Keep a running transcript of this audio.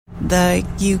The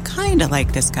you kind of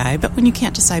like this guy, but when you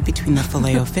can't decide between the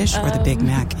Filet-O-Fish or the Big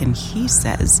Mac, and he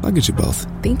says, I'll get you both.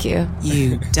 Thank you.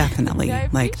 You definitely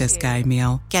like this guy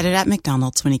meal. Get it at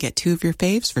McDonald's when you get 2 of your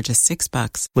faves for just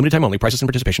 $6. Limited time only. Prices and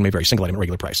participation may vary. Single item at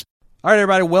regular price. All right,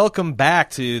 everybody, welcome back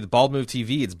to the Bald Move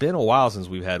TV. It's been a while since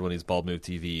we've had one of these Bald Move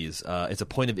TVs. It's a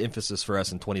point of emphasis for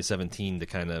us in 2017 to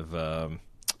kind of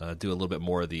do a little bit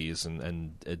more of these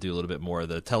and do a little bit more of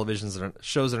the televisions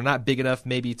shows that are not big enough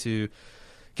maybe to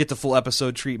get the full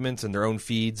episode treatment in their own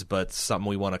feeds, but something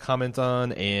we want to comment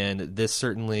on. And this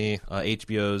certainly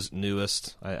HBO's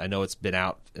newest. I know it's been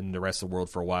out in the rest of the world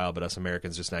for a while, but us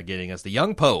Americans just not getting us. The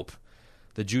Young Pope,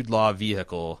 the Jude Law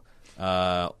vehicle.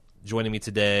 Joining me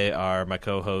today are my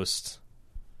co-hosts,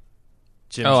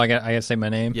 Jim. Oh, I got to say my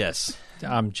name? Yes.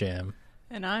 I'm Jim.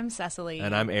 And I'm Cecily.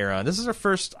 And I'm A.Ron. This is our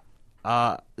first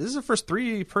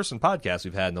 3-person podcast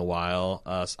we've had in a while.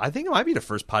 I think it might be the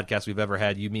first podcast we've ever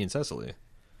had, you, me, and Cecily.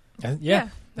 Yeah.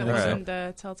 That wasn't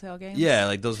the Telltale games. Yeah,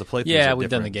 like those the playthroughs. Yeah, we've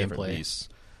done the gameplay.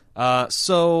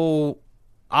 So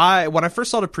when I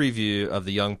first saw the preview of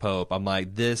the Young Pope, I'm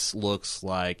like, this looks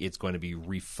like it's going to be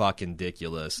fucking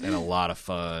ridiculous and a lot of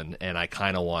fun, and I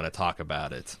kind of want to talk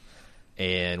about it.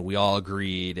 And we all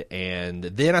agreed. And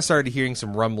then I started hearing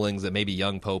some rumblings that maybe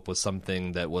Young Pope was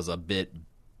something that was a bit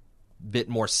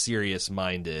more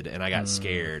serious-minded, and I got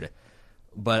scared.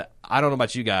 But I don't know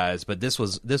about you guys, but this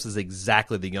was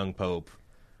exactly the Young Pope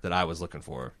that I was looking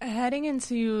for. Heading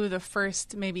into the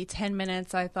first maybe 10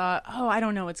 minutes, I thought, I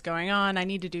don't know what's going on. I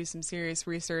need to do some serious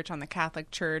research on the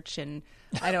Catholic Church, and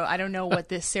I don't know what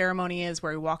this ceremony is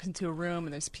where he walks into a room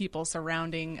and there's people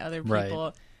surrounding other people.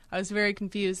 Right. I was very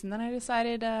confused, and then I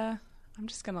decided I'm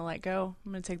just going to let go.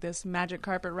 I'm going to take this magic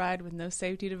carpet ride with no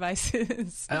safety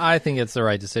devices. I think it's the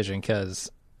right decision because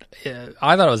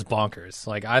I thought it was bonkers.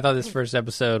 Like, I thought this first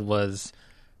episode was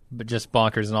just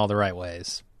bonkers in all the right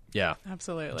ways. Yeah.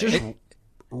 Absolutely. Just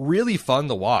really fun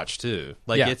to watch, too.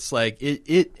 Like, Yeah. it's like,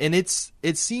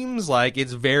 it seems like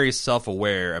it's very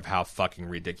self-aware of how fucking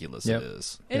ridiculous it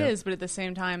is. It is, but at the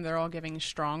same time, they're all giving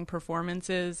strong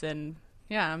performances, and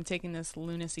yeah, I'm taking this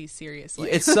lunacy seriously.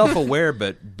 It's self-aware,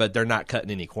 but they're not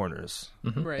cutting any corners.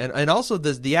 Mm-hmm. Right. And also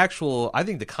the actual, I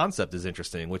think the concept is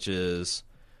interesting, which is,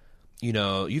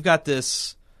 you've got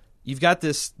this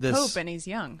Pope, and he's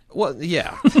young. Well,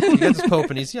 yeah, you got this Pope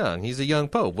and he's young. He's a young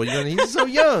Pope. He's so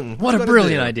young. What a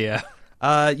brilliant idea.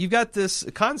 You've got this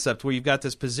concept where you've got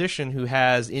this position who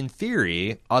has, in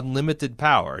theory, unlimited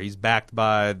power. He's backed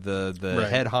by the Right.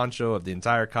 head honcho of the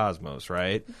entire cosmos,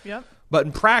 right? Yep. But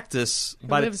in practice, He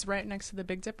lives right next to the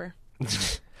Big Dipper.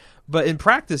 But in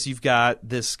practice, you've got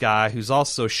this guy who's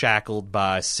also shackled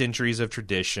by centuries of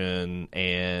tradition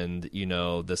and,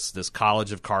 this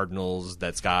college of cardinals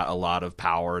that's got a lot of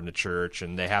power in the church,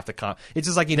 and they have to it's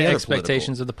just like any The other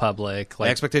expectations of the public. the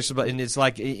expectations, and it's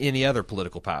like any other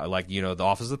political power, like, the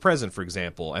office of the president, for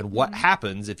example. And what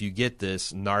happens if you get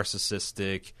this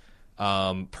narcissistic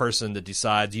person that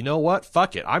decides, you know what,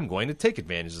 fuck it, I'm going to take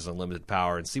advantage of this unlimited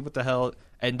power and see what the hell.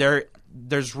 And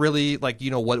there's really, like,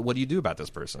 what do you do about this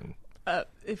person?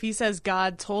 If he says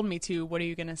God told me to, what are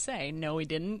you going to say? No, he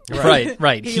didn't.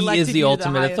 Right. He He elected is you the to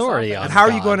ultimate highest authority office. on And how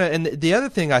are you God. going to? And the other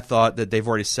thing I thought that they've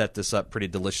already set this up pretty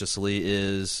deliciously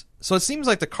is, so it seems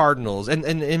like the Cardinals, and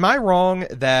am I wrong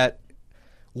that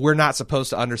we're not supposed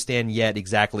to understand yet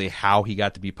exactly how he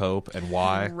got to be Pope and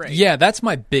why? Right. Yeah, that's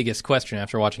my biggest question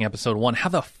after watching episode 1. How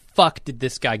the fuck did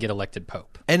this guy get elected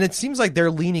Pope? And it seems like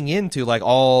they're leaning into, like,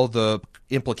 all the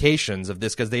implications of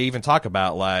this, because they even talk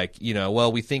about, like,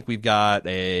 we think we've got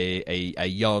a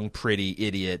young, pretty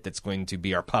idiot that's going to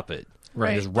be our puppet.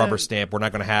 Right. This rubber stamp. We're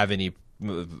not going to have any,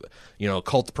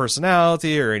 cult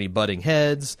personality or any butting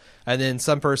heads. And then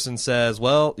some person says,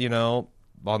 well,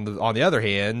 on the other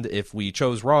hand, if we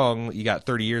chose wrong, you got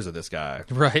 30 years of this guy.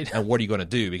 Right. And what are you going to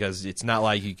do? Because it's not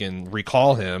like you can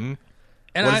recall him.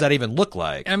 And what does that even look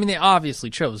like? I mean, they obviously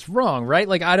chose wrong, right?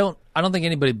 Like, I don't think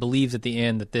anybody believes at the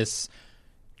end that this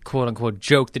quote unquote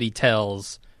joke that he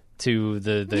tells to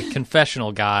the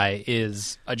confessional guy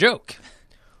is a joke.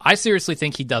 I seriously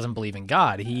think he doesn't believe in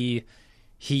God. He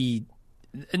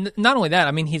not only that,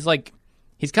 I mean, he's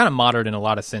kind of modern in a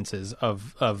lot of senses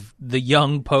of the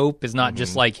young Pope is not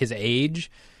just like his age.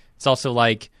 It's also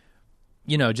like,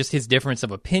 just his difference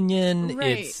of opinion.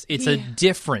 Right. It's a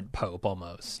different Pope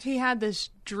almost. He had this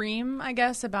dream, I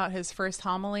guess, about his first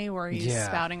homily where he's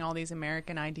spouting all these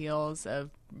American ideals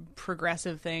of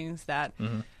progressive things that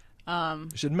You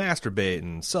should masturbate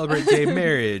and celebrate gay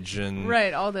marriage and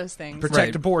right, all those things.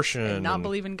 protect abortion and not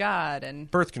believe in God and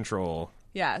birth control.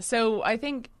 yeah. So I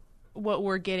think what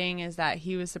we're getting is that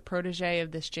he was the protege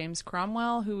of this James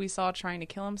Cromwell who we saw trying to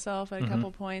kill himself at a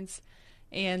couple points.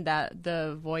 and that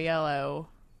the Voyello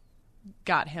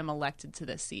got him elected to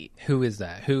the seat. Who is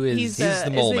that? Who is He's the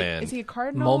mole man. Is he a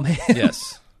cardinal? Mole Man?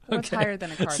 Yes. What's higher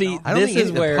than a cardinal? See, I don't this think is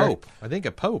he's where the Pope. I think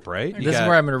a Pope, right? this is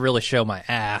where I'm going to really show my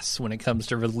ass when it comes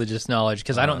to religious knowledge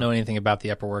because I don't know anything about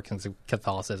the upper workings of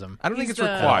Catholicism. I don't think He's it's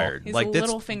required. He's Like the that's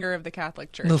little finger of the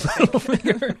Catholic Church.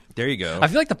 there you go. I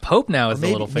feel like the Pope now is the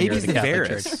maybe, little finger maybe of he's the the Catholic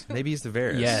Varus. Church. Maybe he's the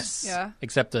Varus. Yes. Yeah.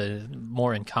 Except a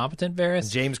more incompetent Varus.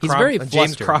 James He's very James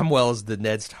flustered. Cromwell is the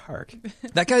Ned Stark.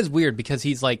 That guy's weird because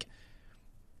he's like.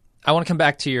 I want to come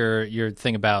back to your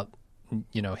thing about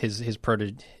his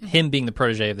him being the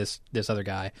protege of this other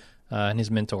guy and his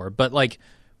mentor, but like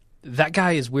that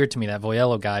guy is weird to me, that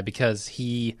Voyello guy, because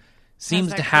he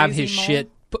seems to have his shit.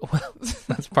 Well,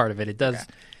 that's part of it. It does. Okay.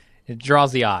 It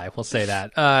draws the eye. We'll say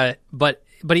that. But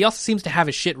he also seems to have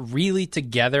his shit really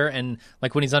together, and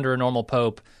like when he's under a normal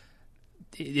pope,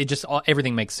 it just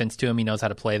everything makes sense to him. He knows how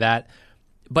to play that,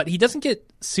 but he doesn't get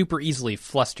super easily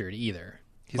flustered either.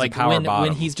 He's like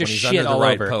when he's just shit under the all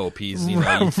right over. Pope, he's you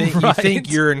think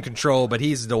you're in control, but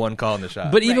he's the one calling the shot.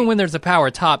 But even when there's a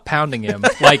power top pounding him,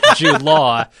 like Jude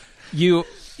Law,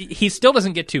 he still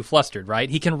doesn't get too flustered, right?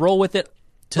 He can roll with it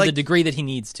to the degree that he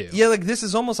needs to. Yeah, like this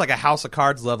is almost like a House of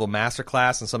Cards level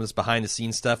masterclass and some of this behind the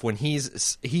scenes stuff when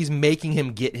he's making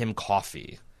him get him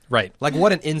coffee. Right. Like,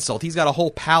 what an insult. He's got a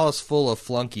whole palace full of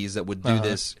flunkies that would do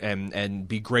this and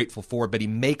be grateful for it, but he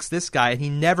makes this guy, and he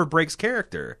never breaks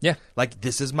character. Yeah. Like,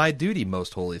 this is my duty,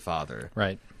 Most Holy Father.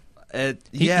 Right.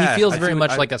 He feels very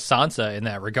much like a Sansa in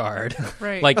that regard.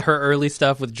 Right. Like her early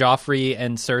stuff with Joffrey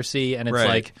and Cersei, and it's Right.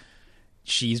 like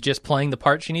she's just playing the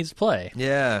part she needs to play.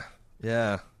 Yeah,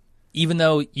 yeah. Even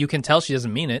though you can tell she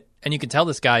doesn't mean it, and you can tell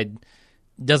this guy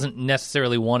doesn't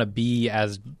necessarily want to be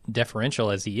as deferential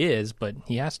as he is, but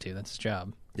he has to. That's his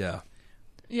job. Yeah.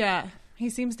 Yeah, he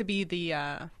seems to be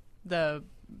the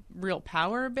real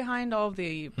power behind all of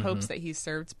the popes that he's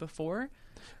served before.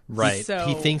 Right. So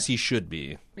He thinks he should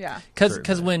be. yeah,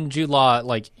 Because when Jude Law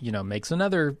makes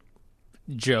another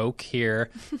joke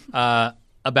here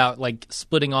about like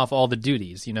splitting off all the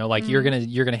duties, you're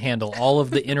gonna handle all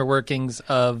of the inner workings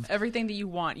of everything that you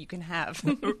want, you can have.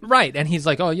 right, and he's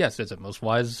like, oh yes, it's a most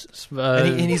wise.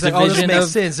 And he's like, oh, this division makes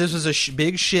of- sense. This was a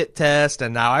big shit test,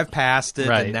 and now I've passed it,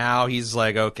 Right. and now he's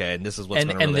like, okay, and this is what's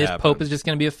going to and really this happen. Pope is just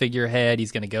going to be a figurehead.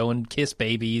 He's going to go and kiss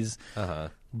babies.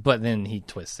 But then he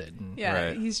twists it. And, Yeah,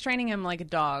 Right. he's training him like a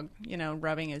dog,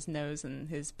 rubbing his nose and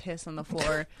his piss on the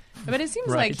floor. But it seems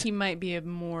Right. like he might be a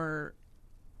more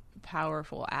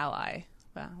powerful ally.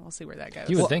 Well, we'll see where that goes.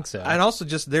 You would think so. And also,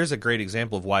 just there's a great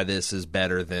example of why this is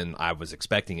better than I was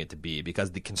expecting it to be,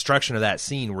 because the construction of that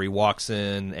scene where he walks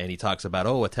in and he talks about,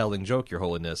 oh, a telling joke, Your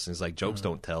Holiness, and he's like, jokes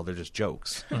don't tell, they're just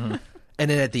jokes. And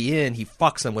then at the end, he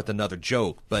fucks him with another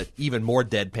joke, but even more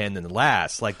deadpan than the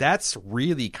last. Like, that's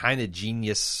really kind of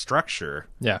genius structure.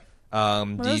 yeah.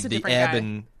 that was a The different ebb guy.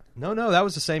 and no, that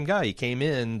was the same guy. He came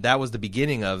in. That was the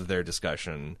beginning of their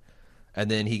discussion, and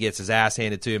then he gets his ass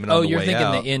handed to him. And Oh, on the you're way thinking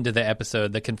out, the end of the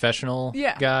episode, the confessional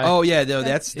Yeah. guy? Oh yeah, no,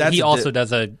 that's he a also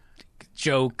does a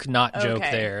joke, not joke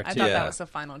Okay. there. I too. thought Yeah. that was the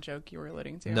final joke you were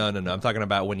alluding to. No. I'm talking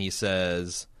about when he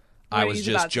says, "I Where was he's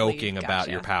just about to leave. joking about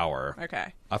Gotcha. your power."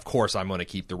 Okay. Of course, I'm going to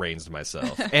keep the reins to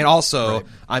myself, and also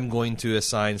I'm going to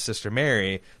assign Sister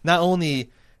Mary. Not only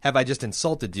have I just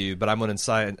insulted you, but I'm going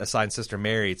to assign Sister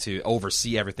Mary to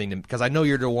oversee everything, because I know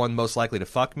you're the one most likely to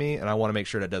fuck me, and I want to make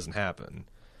sure that doesn't happen.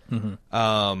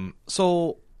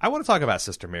 So I want to talk about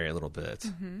Sister Mary a little bit,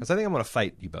 because I think I'm going to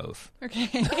fight you both. Okay.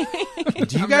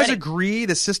 Do you guys agree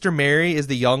that Sister Mary is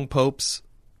the young Pope's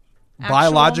Actual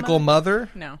biological mother?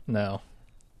 No. No.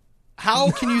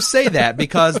 How can you say that?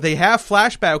 Because they have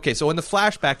flashback. Okay, so in the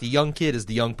flashback, the young kid is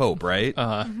the young Pope, right?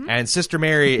 And Sister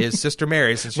Mary is Sister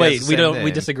Mary. Since she has Wait, the we same don't. name.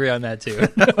 We disagree on that too.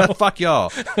 Fuck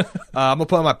y'all. I'm gonna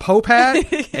put on my Pope hat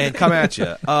and come at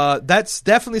you. That's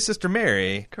definitely Sister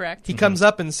Mary. Correct. He comes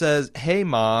up and says, "Hey,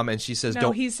 Mom," and she says, No,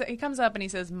 "Don't." he comes up and he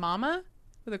says, "Mama,"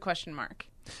 with a question mark.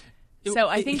 So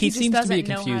I think He he just seems to be a doesn't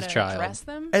know how confused to child. address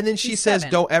them. And then she He's says,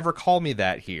 7. "Don't ever call me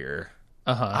that here."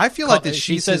 Uh-huh. I feel like that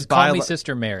she she's says, his "Call me bio-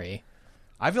 Sister Mary."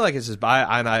 I feel like it's his bio,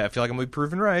 and I feel like I'm gonna be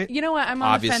proven right. You know what? I'm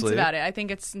on the fence Obviously. about it. I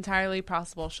think it's entirely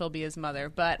possible she'll be his mother,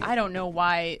 but I don't know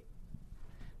why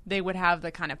they would have the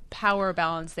kind of power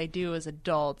balance they do as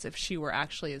adults if she were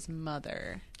actually his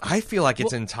mother. I feel like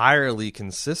it's entirely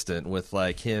consistent with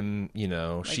like him.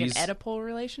 Like she's. an Oedipal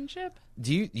relationship?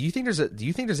 Do you think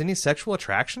there's any sexual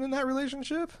attraction in that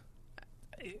relationship?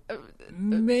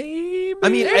 Maybe. I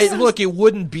mean, look, it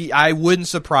wouldn't be. I wouldn't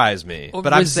surprise me.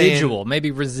 But I'm saying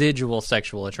maybe residual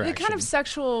sexual attraction. The kind of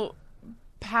sexual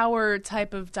power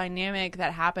type of dynamic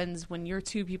that happens when you're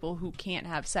two people who can't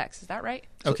have sex. Is that right?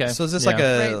 Okay. So is this like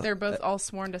a... Right, they're both all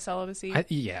sworn to celibacy.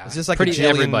 Yeah. Is this like pretty a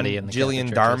everybody in the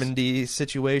Jillian Catholic churches. Darmandy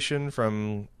situation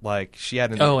from, like, she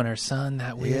had an... Oh, and her son,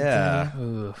 that weird Yeah. thing?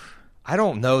 Oof. I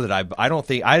don't know that I don't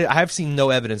think... I've seen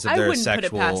no evidence of I their wouldn't put it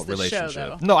sexual past the show,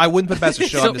 relationship. though. No, I wouldn't put it past the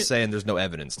show. So- I'm just saying there's no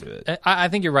evidence to it. I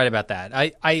think you're right about that.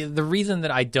 The reason that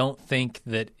I don't think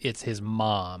that it's his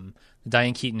mom,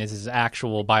 Diane Keaton is his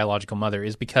actual biological mother,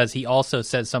 is because he also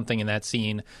says something in that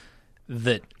scene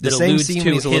that same alludes scene to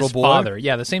when he's a his little boy? father.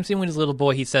 Yeah, the same scene when he's a little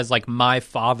boy. He says, like, my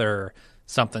father,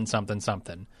 something, something,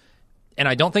 something. And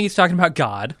I don't think he's talking about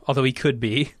God, although he could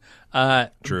be.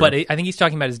 True. But I think he's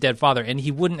talking about his dead father, and he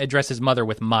wouldn't address his mother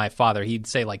with my father. He'd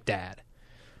say, like, Dad.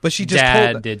 But she just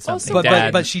Dad told, did something. But,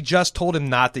 Dad. but she just told him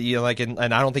not to, like, and I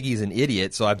don't think he's an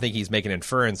idiot. So I think he's making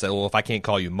inference that, well, if I can't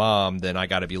call you mom, then I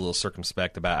got to be a little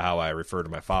circumspect about how I refer to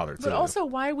my father too. But also,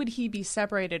 why would he be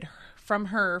separated from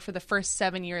her for the first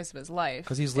 7 years of his life?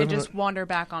 'Cause he's They living just wander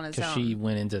back on his own. Because she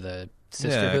went into the Yeah,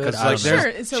 sisterhood. 'cause, I like, don't know.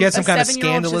 there's- Sure. So she had some a kind of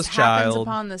 7-year-old scandalous just happens child.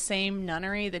 upon the same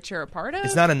nunnery that you're a part of.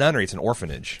 It's not a nunnery; it's an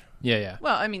orphanage. Yeah.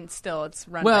 Well, I mean, still, it's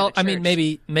run. Well, by the I mean,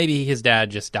 church. maybe his dad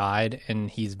just died and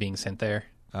he's being sent there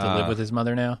to live with his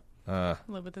mother now.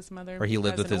 live with his mother, Or he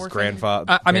lived as with an his orphan. grandfather.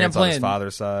 I mean, I'm parents on his playing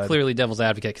father's side. clearly devil's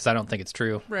advocate because I don't think it's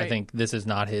true. I Right. think this is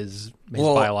not his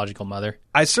Well, biological mother.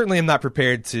 I certainly am not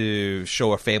prepared to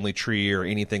show a family tree or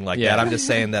anything like Yeah. that. I'm just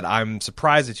saying that I'm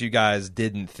surprised that you guys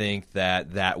didn't think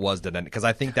that was the, because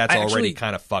I think that's I already actually-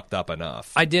 kind of fucked up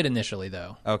enough. I did initially,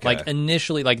 though. Okay. Like,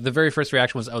 initially, like, the very first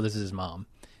reaction was, oh, this is his mom.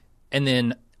 And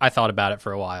then I thought about it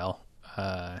for a while.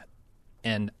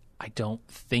 And I don't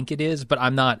think it is, but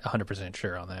I'm not 100%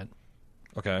 sure on that.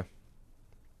 Okay.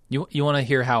 You want to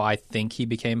hear how I think he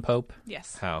became Pope?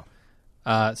 Yes. How?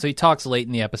 So he talks late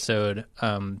in the episode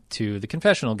to the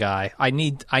confessional guy. I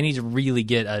need to really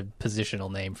get a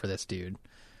positional name for this dude,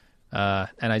 and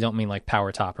I don't mean like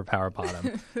power top or power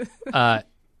bottom.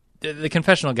 The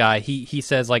confessional guy, he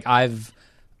says, like, I've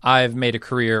made a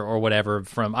career or whatever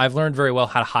from. I've learned very well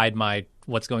how to hide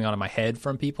what's going on in my head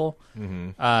from people,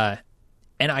 and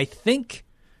I think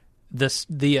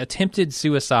the attempted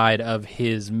suicide of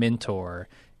his mentor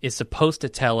is supposed to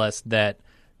tell us that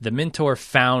the mentor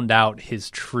found out his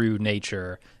true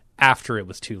nature after it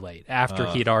was too late, after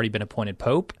he had already been appointed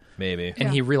Pope. Maybe.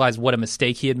 And he realized what a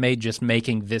mistake he had made just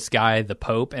making this guy the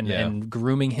Pope and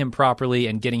grooming him properly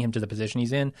and getting him to the position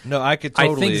he's in. No, I could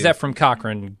totally... I think Zephram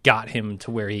Cochrane got him to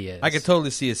where he is. I could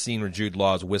totally see a scene where Jude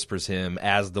Law whispers him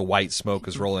as the white smoke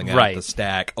is rolling out Right. the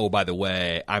stack, oh, by the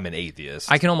way, I'm an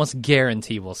atheist. I can almost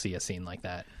guarantee we'll see a scene like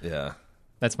that. Yeah.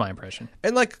 That's my impression.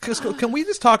 And, like, can we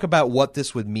just talk about what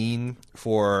this would mean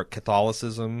for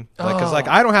Catholicism? Because, like,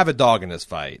 I don't have a dog in this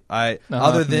fight.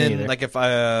 Other me than, either. like, if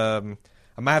I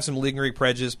might have some lingering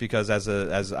prejudice because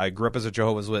as I grew up as a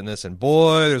Jehovah's Witness, and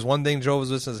boy, there's one thing Jehovah's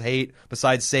Witnesses hate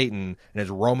besides Satan, and it's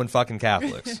Roman fucking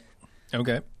Catholics.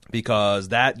 Okay. Because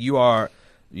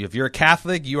if you're a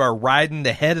Catholic, you are riding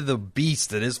the head of the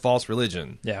beast that is false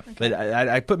religion. Yeah. But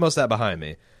I put most of that behind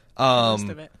me. Most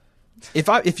of it.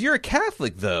 If you're a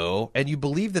Catholic, though, and you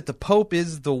believe that the Pope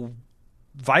is the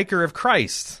vicar of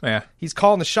Christ, Yeah. he's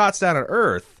calling the shots down on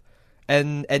earth,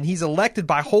 and he's elected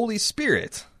by Holy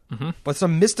Spirit, but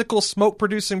some mystical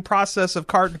smoke-producing process of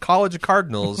College of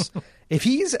Cardinals, if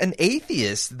he's an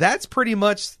atheist, that's pretty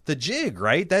much the jig,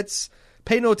 right? That's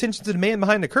pay no attention to the man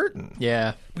behind the curtain.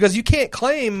 Yeah. Because you can't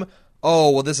claim,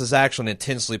 oh, well, this is actually an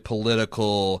intensely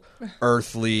political,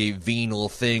 earthly, venal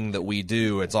thing that we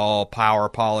do. It's all power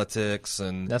politics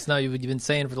and... That's not what you've been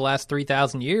saying for the last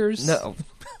 3,000 years. No.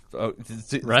 Oh,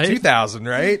 Right? 2000,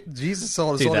 right? Jesus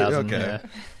sold us 2000, okay.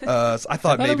 yeah. So I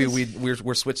thought I thought maybe it was-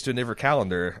 we're switched to a different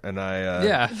calendar, and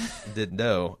I didn't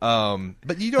know.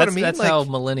 But you know what I mean? That's Like, how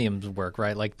millenniums work,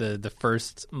 right? Like the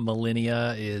first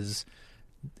millennia is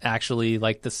actually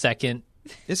like the second.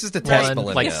 this is the test one,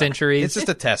 millennia. like centuries. It's just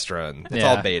a test run. It's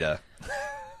Yeah. all beta.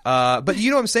 But you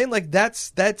know what I'm saying? Like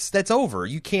that's over.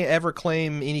 You can't ever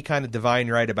claim any kind of divine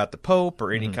right about the Pope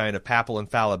or any kind of papal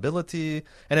infallibility.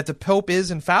 And if the Pope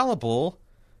is infallible,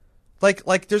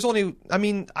 like there's only. I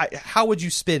mean, how would you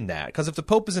spin that? Because if the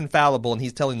Pope is infallible and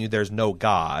he's telling you there's no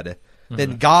God,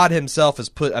 then God Himself has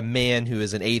put a man who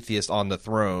is an atheist on the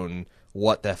throne.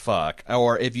 What the fuck?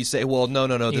 Or if you say, well, no,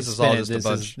 this is all just a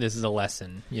bunch. This is a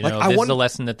lesson. You Like, know, I this is wonder- a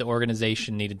lesson that the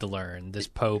organization needed to learn. This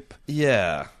Pope.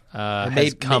 Yeah.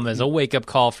 has come as a wake up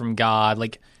call from God.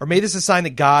 Like, or maybe this is a sign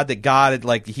that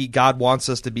God wants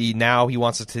us to be, now he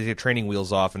wants us to take the training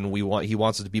wheels off, and he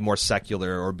wants us to be more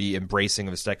secular or be embracing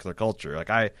of a secular culture. Like,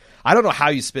 I don't know how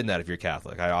you spin that if you're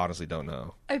Catholic. I honestly don't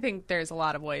know. I think there's a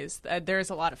lot of ways. There's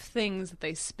a lot of things that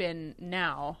they spin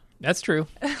now. That's true.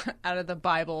 Out of the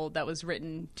Bible that was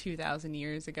written 2,000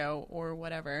 years ago or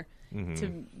whatever,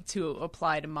 to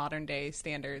apply to modern day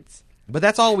standards. But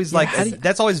that's always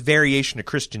that's always variation of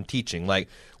Christian teaching. Like,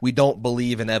 we don't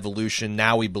believe in evolution,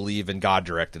 now we believe in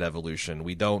God-directed evolution.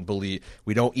 We don't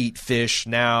eat fish,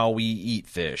 now we eat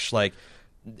fish. Like,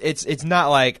 it's not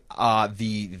like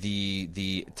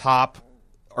the top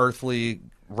earthly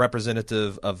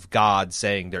representative of God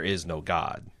saying there is no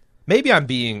God. Maybe I'm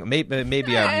being I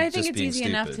think it's easy stupid,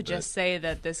 enough to just say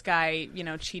that this guy,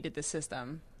 cheated the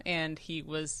system, and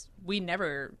we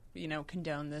never,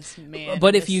 condone this man.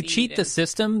 But if you cheat the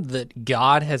system that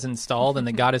God has installed and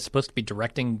that God is supposed to be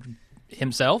directing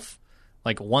himself,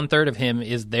 like 1/3 of him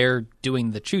is there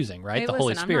doing the choosing, right? Hey, the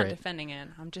Holy Spirit. I'm not defending it.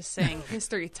 I'm just saying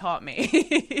history taught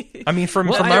me. I mean, from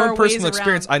my own personal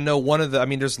experience, I know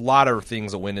there's a lot of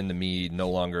things that went into me no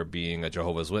longer being a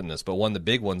Jehovah's Witness, but one of the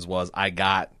big ones was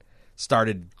I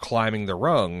started climbing the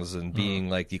rungs and being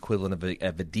like the equivalent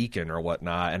of a deacon or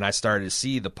whatnot, and I started to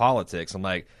see the politics. I'm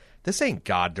like, this ain't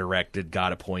God-directed,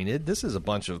 God-appointed. This is a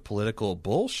bunch of political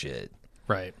bullshit.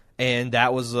 Right. And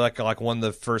that was like one of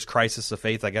the first crises of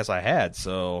faith I guess I had.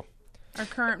 So our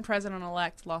current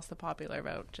president-elect lost the popular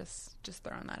vote. Just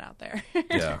throwing that out there.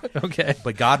 Yeah. Okay.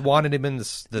 But God wanted him in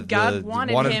God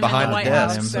wanted him behind in the White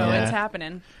desk. House, so it's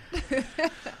happening.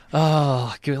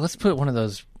 Oh, good. Let's put one of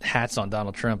those hats on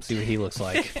Donald Trump, see what he looks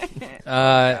like.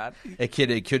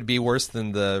 It could be worse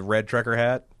than the red trucker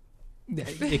hat.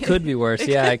 It could be worse.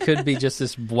 Yeah, it could be just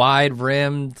this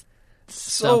wide-rimmed,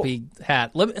 stumpy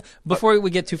hat. Before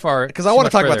we get too far, because I want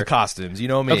to talk about the costumes. You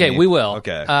know me. Okay, we will.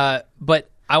 Okay. But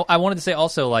I wanted to say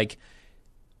also, like,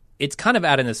 it's kind of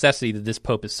out of necessity that this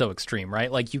Pope is so extreme,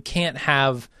 right? Like, you can't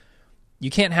have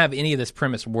any of this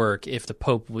premise work if the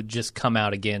Pope would just come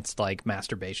out against, like,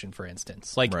 masturbation, for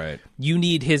instance. Like, right. You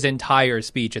need his entire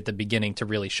speech at the beginning to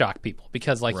really shock people.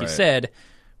 Because, like you said,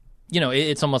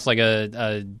 it's almost like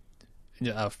a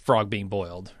frog being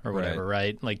boiled or whatever,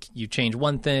 right? Like, you change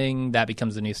one thing, that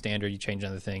becomes the new standard. You change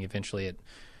another thing, eventually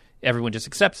everyone just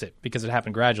accepts it because it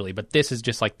happened gradually. But this is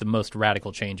just, like, the most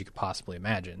radical change you could possibly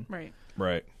imagine. Right.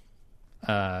 Right.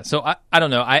 So I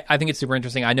don't know. I think it's super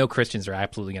interesting. I know Christians are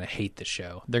absolutely going to hate this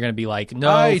show. They're going to be like,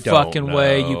 no fucking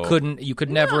way. You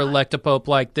could never elect a pope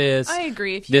like this. I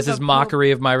agree. This is mockery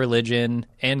of my religion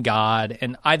and God.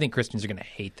 And I think Christians are going to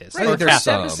hate this. Right. First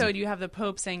episode, you have the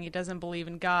Pope saying he doesn't believe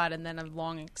in God, and then a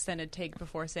long extended take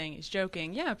before saying he's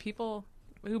joking. Yeah, people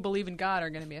who believe in God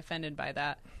are going to be offended by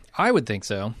that. I would think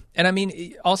so. And I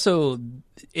mean, also,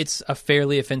 it's a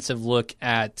fairly offensive look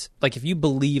at, like, if you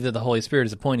believe that the Holy Spirit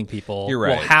is appointing people, you're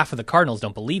right. Well, half of the cardinals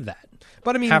don't believe that.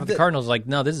 But I mean, half of the cardinals are like,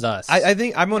 no, this is us. I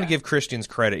think I'm going to give Christians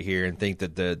credit here and think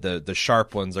that the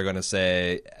sharp ones are going to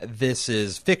say this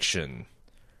is fiction,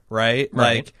 right?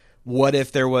 Like, what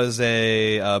if there was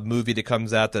a movie that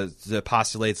comes out that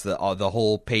postulates that the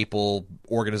whole papal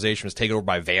organization was taken over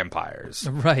by vampires?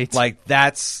 Right. Like,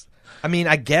 that's... I mean,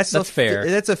 I guess that's fair.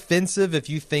 That's offensive if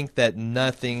you think that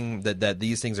that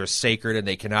these things are sacred and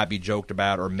they cannot be joked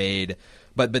about or made.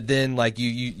 But then, like,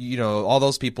 you know, all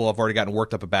those people have already gotten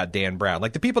worked up about Dan Brown.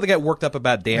 Like, the people that get worked up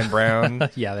about Dan Brown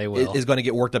yeah, they will. is going to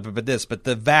get worked up about this. But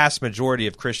the vast majority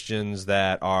of Christians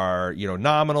that are,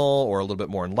 nominal or a little bit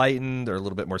more enlightened or a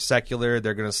little bit more secular,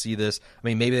 they're going to see this. I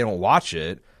mean, maybe they don't watch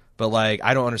it, but, like,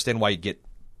 I don't understand why you get...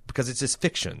 Because it's just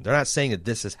fiction. They're not saying that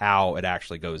this is how it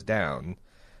actually goes down.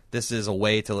 This is a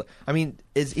way to... I mean,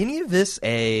 is any of this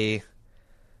a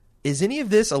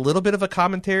little bit of a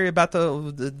commentary about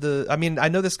the I mean, I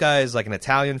know this guy is like an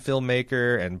Italian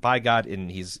filmmaker, and by God,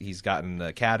 he's gotten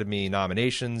Academy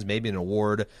nominations, maybe an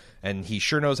award, and he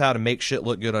sure knows how to make shit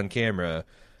look good on camera.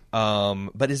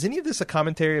 But is any of this a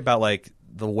commentary about, like,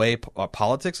 the way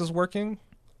politics is working?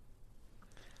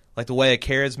 Like, the way a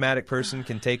charismatic person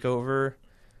can take over?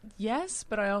 Yes,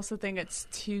 but I also think it's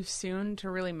too soon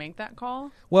to really make that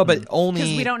call. Well, but only...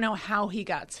 Because we don't know how he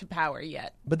got to power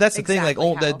yet. But that's the thing, like,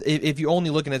 if you're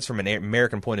only looking at it from an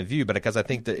American point of view, but because I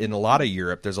think that in a lot of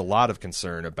Europe, there's a lot of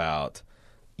concern about,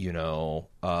 the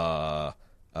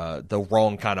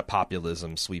wrong kind of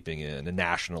populism sweeping in, and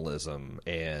nationalism,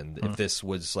 and if this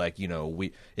was like,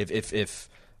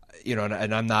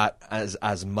 and I'm not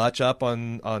as much up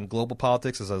on global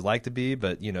politics as I'd like to be,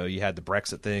 but, you had the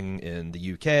Brexit thing in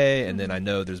the UK, and then I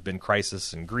know there's been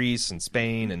crisis in Greece and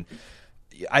Spain, and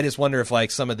I just wonder if,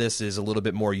 like, some of this is a little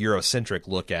bit more Eurocentric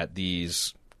look at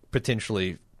these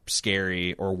potentially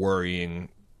scary or worrying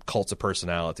cults of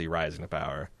personality rising to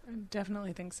power. I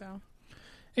definitely think so.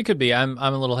 It could be. I'm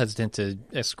a little hesitant to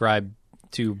ascribe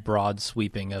too broad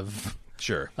sweeping of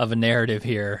a narrative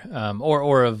here,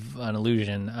 or of an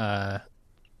illusion,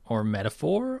 or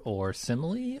metaphor, or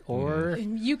simile, or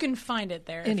You can find it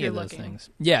there any if you're of those looking. things.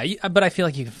 Yeah, but I feel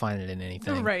like you can find it in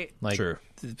anything. Right. Like Sure.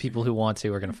 the people who want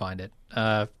to are going to find it.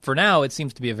 For now, it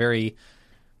seems to be a very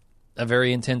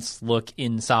intense look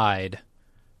inside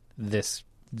this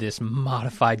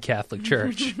modified Catholic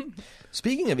Church.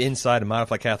 Speaking of inside a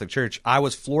modified Catholic Church, I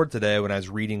was floored today when I was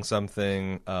reading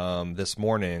something this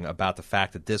morning about the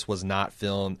fact that this was not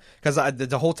filmed. Because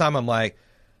the whole time I'm like,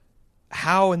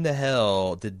 how in the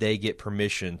hell did they get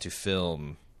permission to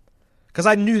film? Because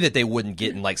I knew that they wouldn't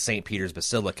get in like St. Peter's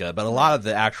Basilica, but a lot of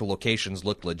the actual locations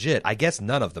looked legit. I guess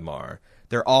none of them are.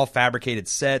 They're all fabricated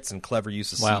sets and clever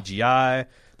use of CGI.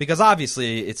 Because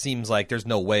obviously it seems like there's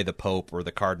no way the Pope or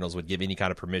the Cardinals would give any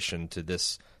kind of permission to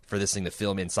for this thing to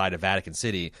film inside of Vatican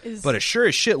City. But it sure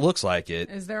as shit looks like it.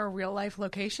 Is there a real life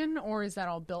location, or is that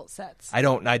all built sets? I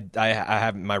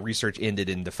have my research ended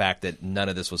in the fact that none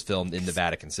of this was filmed in the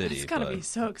Vatican City. It's got to be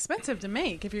so expensive to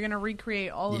make if you're going to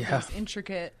recreate all of those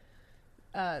intricate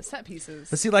set pieces.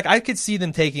 But see, like, I could see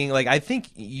them taking, like, I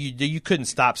think you couldn't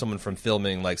stop someone from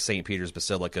filming, like, St. Peter's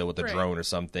Basilica with a drone or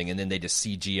something, and then they just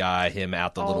CGI him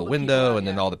out the little window, and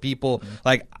then all the people. Mm-hmm.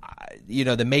 Like,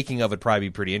 the making of it probably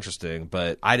be pretty interesting,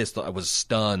 but I just thought I was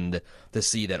stunned to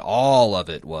see that all of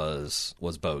it was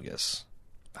bogus.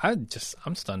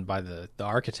 I'm stunned by the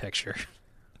architecture.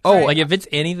 Oh, like, if it's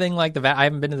anything like I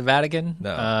haven't been to the Vatican.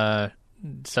 No.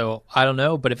 So I don't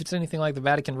know, but if it's anything like the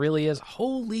Vatican really is,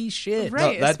 holy shit!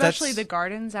 Right, especially the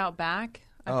gardens out back.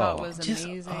 I thought was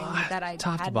amazing. That I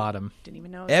top to bottom didn't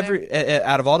even know.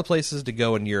 Out of all the places to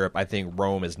go in Europe, I think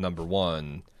Rome is number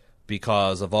one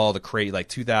because of all the like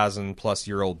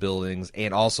 2,000+ buildings,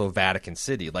 and also Vatican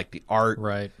City, like the art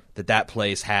that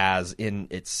place has in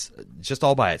it's just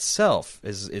all by itself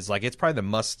is like it's probably the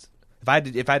must.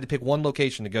 If I had to pick one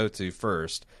location to go to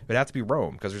first, it would have to be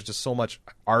Rome because there's just so much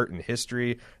art and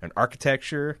history and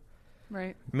architecture.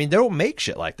 Right. I mean, they don't make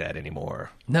shit like that anymore.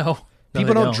 No.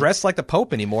 People don't dress like the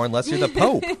Pope anymore unless you're the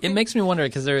Pope. It makes me wonder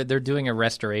because they're doing a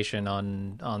restoration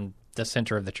on the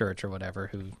center of the church or whatever,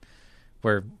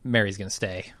 where Mary's going to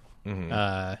stay,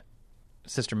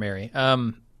 Sister Mary.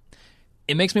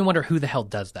 It makes me wonder who the hell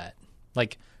does that.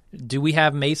 Like, do we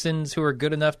have masons who are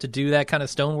good enough to do that kind of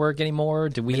stonework anymore?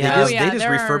 Do we have? They just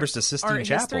refurbished the Sistine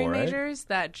Chapel, history right? majors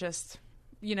that just,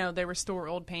 they restore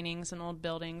old paintings and old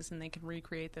buildings, and they can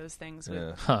recreate those things.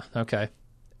 Yeah. Huh. Okay.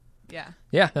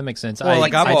 Yeah, that makes sense. Well,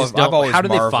 I've always how do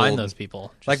they marveled, find those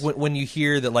people? Like when you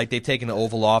hear that, like they've taken the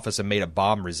Oval Office and made a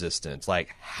bomb resistant.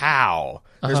 Like how?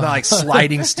 There's not like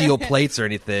sliding steel plates or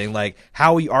anything. Like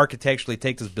how we architecturally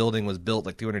take this building was built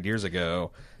like 200 years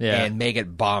ago and make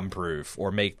it bomb proof,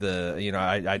 or make the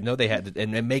I know they had to,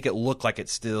 and make it look like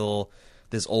it's still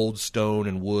this old stone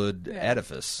and wood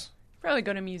edifice. Probably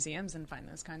go to museums and find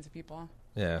those kinds of people.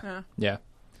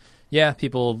 Yeah,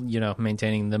 people,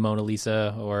 maintaining the Mona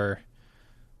Lisa or,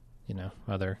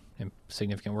 other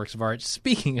significant works of art.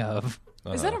 Speaking of...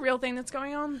 Is that a real thing that's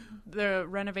going on? The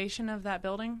renovation of that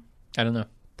building? I don't know.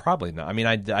 Probably not. I mean,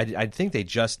 I think they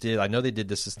just did. I know they did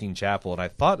the Sistine Chapel, and I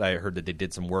thought I heard that they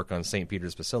did some work on St.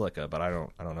 Peter's Basilica, but I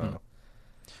don't know.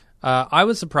 I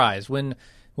was surprised when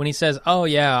he says, "Oh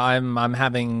yeah, I'm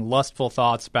having lustful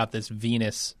thoughts about this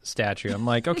Venus statue." I'm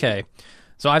like, okay,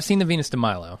 so I've seen the Venus de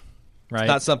Milo. Right. It's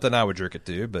not something I would jerk it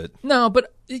to, but no,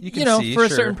 but for a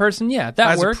certain person, that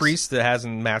as works. A priest that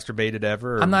hasn't masturbated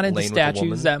ever. Or I'm not into lain statues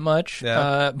with a that much.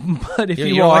 Yeah. But if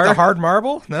you are don't like the hard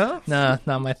marble, no, not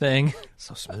my thing.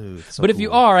 So smooth. So but cool. if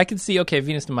you are, I can see. Okay,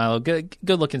 Venus de Milo, good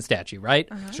looking statue, right?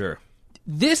 Uh-huh. Sure.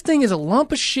 This thing is a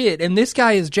lump of shit, and this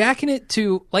guy is jacking it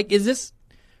to like. Is this?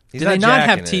 He's do they not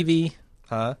have it. TV?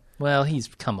 Huh? Well,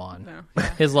 come on. No.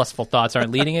 His lustful thoughts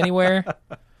aren't leading anywhere.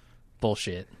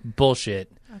 Bullshit.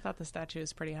 I thought the statue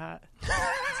was pretty hot.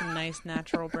 It's a nice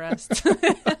natural breast.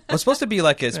 It's supposed to be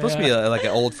like like an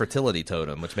old fertility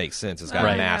totem, which makes sense. It's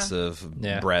got massive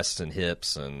breasts and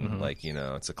hips, and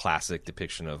it's a classic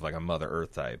depiction of like a Mother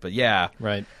Earth type. But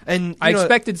right. And I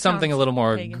expected something a little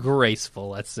more graceful,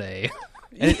 let's say.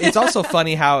 And it's also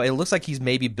funny how it looks like he's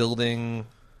maybe building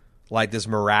like this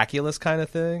miraculous kind of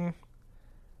thing.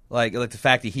 Like the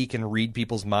fact that he can read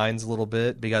people's minds a little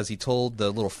bit, because he told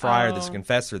the little friar, this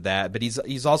confessor, that. But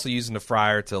he's also using the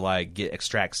friar to like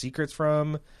extract secrets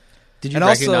from. Did you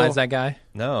recognize that guy?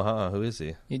 No, who is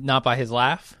he? Not by his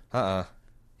laugh?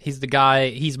 He's the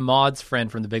guy. He's Maud's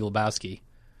friend from The Big Lebowski.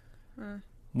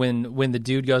 When the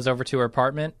dude goes over to her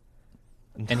apartment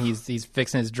and he's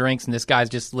fixing his drinks, and this guy's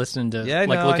just listening to Yeah,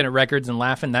 looking at records and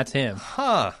laughing. That's him.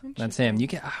 Huh. That's him. You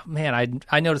can,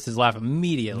 I noticed his laugh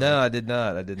immediately. No, I did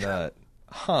not.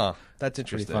 Huh. That's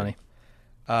interesting. Pretty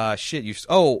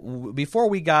funny. Before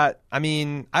we got, I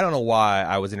mean, I don't know why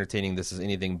I was entertaining this as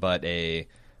anything but a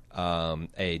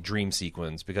dream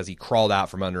sequence, because he crawled out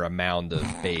from under a mound of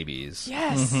babies.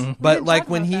 Yes. But like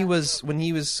when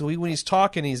he's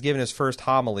talking, he's giving his first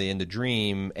homily in the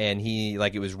dream, and he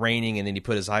like it was raining, and then he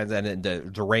put his hands and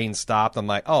the rain stopped. I'm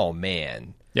like, oh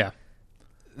man. Yeah.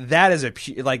 That is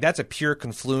that's a pure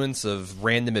confluence of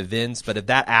random events, but if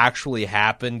that actually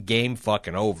happened, game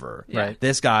fucking over. Right.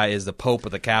 This guy is the Pope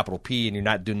with a capital P, and you're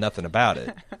not doing nothing about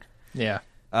it. Yeah.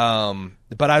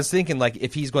 But I was thinking, like,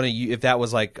 if that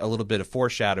was like a little bit of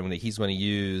foreshadowing that he's going to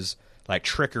use like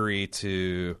trickery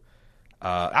to,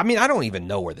 I mean, I don't even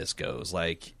know where this goes,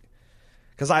 like,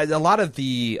 because a lot of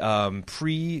the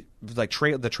the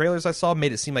trailers I saw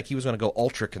made it seem like he was going to go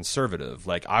ultra conservative,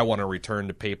 like I want to return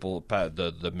to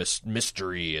the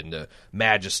mystery and the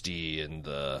majesty and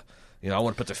I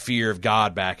want to put the fear of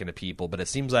God back into people, but it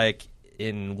seems like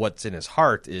what's in his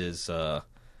heart is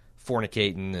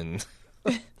fornicating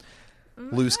and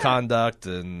loose conduct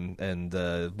and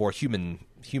more human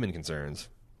concerns.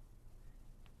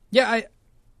 Yeah,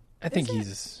 I think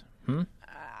he's.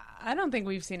 I don't think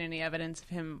we've seen any evidence of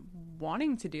him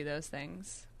wanting to do those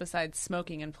things besides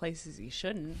smoking in places he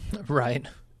shouldn't. Right.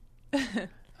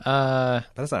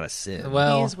 That's not a sin.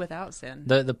 Well, He is without sin.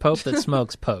 the Pope that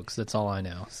smokes pokes. That's all I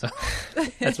know. So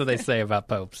that's what they say about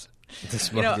popes.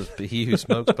 He who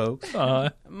smokes pokes.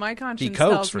 My conscience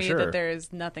cokes, tells for me sure. that there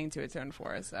is nothing to atone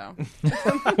for. So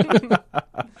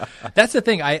That's the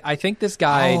thing. I think this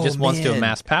guy just wants to man.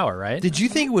 amass power, right? Did you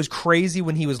think it was crazy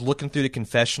when he was looking through the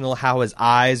confessional how his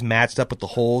eyes matched up with the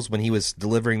holes when he was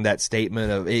delivering that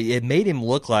statement? Of it made him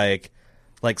look like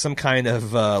some kind of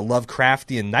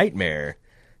Lovecraftian nightmare.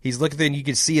 He's looking through and you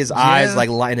could see his eyes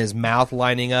and his mouth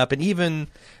lining up, and even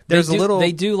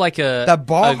they do like a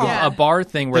bar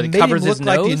thing where it covers his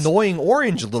nose. Like the annoying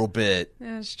orange a little bit.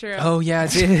 that's true. Oh yeah,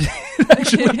 it did. It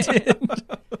actually did.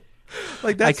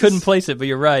 Like I couldn't place it, but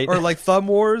you're right. Or like Thumb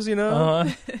Wars, you know?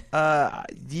 Uh-huh.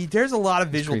 There's a lot of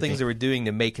visual creepy. things they were doing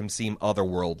to make him seem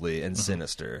otherworldly and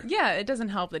sinister. Yeah, it doesn't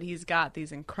help that he's got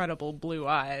these incredible blue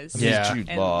eyes. Yeah. He's Jude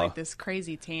And Law. like this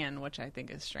crazy tan, which I think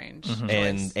is strange.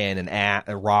 And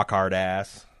a rock hard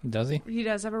ass. Does he? He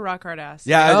does have a rock hard ass.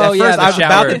 Yeah, Oh, at yeah, first the I was about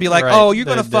shower, to be like, right. oh, you're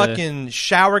going to The- fucking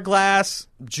shower glass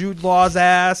Jude Law's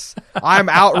ass. I'm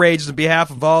outraged on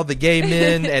behalf of all the gay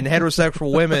men and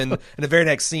heterosexual women. And the very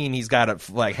next scene, he's got it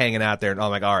like hanging out there. And I'm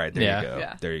like, all right, there Yeah. you go.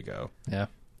 Yeah. There you go. Yeah.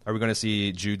 Are we going to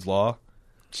see Jude's Law?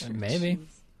 Maybe.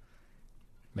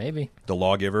 The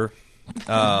lawgiver?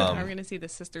 Are we going to see the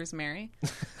sisters marry?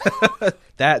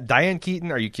 That Diane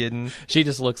Keaton? Are you kidding? She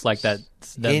just looks like that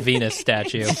Venus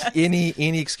statue.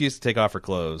 Any excuse to take off her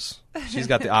clothes. She's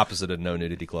got the opposite of no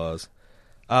nudity clause.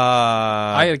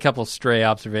 I had a couple stray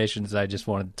observations that I just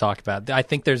wanted to talk about. I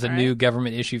think there's a All new right.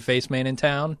 government issue face man in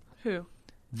town. Who?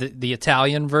 The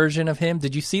Italian version of him.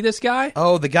 Did you see this guy?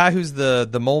 Oh, the guy who's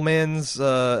the mole man's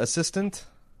assistant?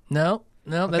 No,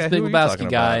 that's Okay, Big who are you Lebowski talking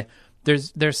guy.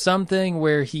 about? There's something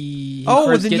where he Oh,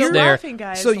 first the gets new The there. laughing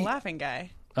guy So is the you- laughing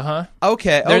guy.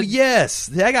 Okay. There's- yes.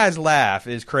 That guy's laugh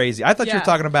is crazy. I thought you were Yeah.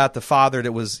 talking about the father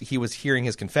that was hearing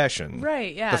his confession.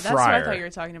 Right, yeah. The That's what I friar. thought you were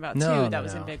talking about, No, too. no, That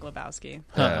was no. in Big Lebowski.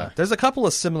 Yeah. There's a couple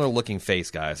of similar looking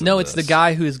face guys. in No, it's the this.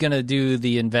 guy who's going to do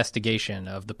the investigation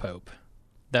of the Pope.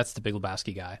 That's the Big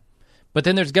Lebowski guy. But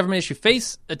then there's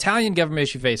Italian government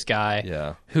issue face guy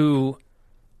Yeah. who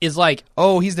is like...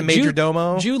 Oh, he's the major Jude-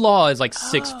 domo? Jude Law is like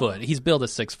 6 foot. He's billed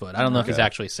as 6 foot. I don't know if he's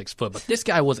actually 6 foot, but this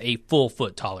guy was a full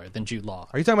foot taller than Jude Law.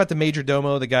 Are you talking about the major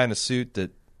domo, the guy in a suit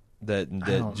that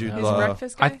don't Jude know. His Law?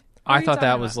 breakfast guy? Who I are you thought that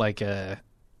talking was about? like a...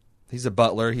 He's a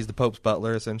butler. He's the Pope's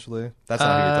butler, essentially. That's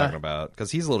not who you're talking about, because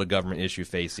he's a little government issue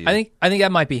facey. I think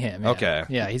that might be him. Yeah. Okay.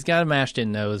 Yeah, he's got a mashed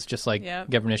in nose, just like Yep.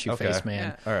 government issue Okay. face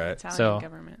man. All right. Italian So-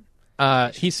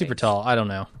 government. He's super face. tall. I don't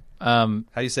know. How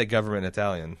do you say government in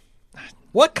Italian?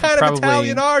 What kind Probably- of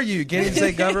Italian are you? Can't even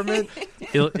say government?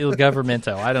 Il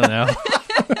governmento. I don't know.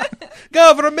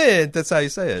 Government. That's how you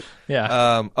say it.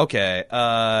 Yeah. Okay.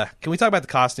 Can we talk about the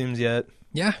costumes yet?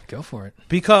 Yeah, go for it.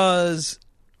 Because,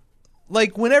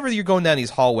 like, whenever you're going down these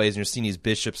hallways and you're seeing these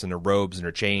bishops and their robes and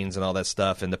their chains and all that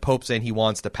stuff, and the Pope saying he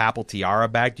wants the papal tiara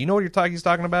back, do you know what he's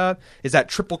talking about? Is that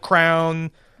triple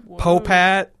crown Pope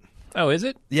hat? Oh, is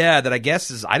it? Yeah, that I guess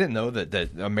is, I didn't know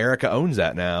that America owns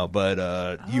that now,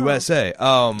 but USA.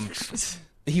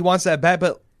 He wants that back,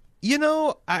 but, you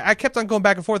know, I kept on going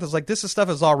back and forth. It's like, this stuff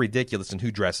is all ridiculous, and who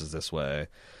dresses this way?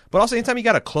 But also, anytime you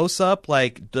got a close-up,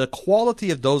 like, the quality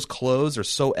of those clothes are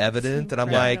so evident. And I'm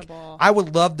like, incredible. I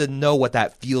would love to know what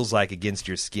that feels like against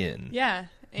your skin. Yeah,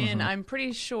 and I'm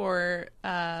pretty sure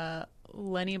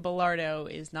Lenny Bellardo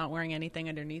is not wearing anything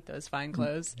underneath those fine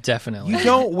clothes. Definitely. You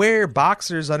don't wear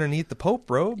boxers underneath the Pope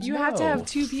robes. You have to No. have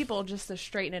two people just to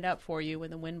straighten it up for you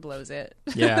when the wind blows it.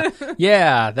 Yeah.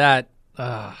 Yeah, that...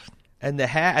 And the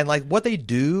hat, and like what they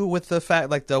do with the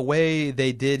fact, like the way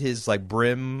they did his like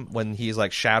brim when he's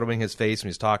like shadowing his face when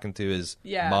he's talking to his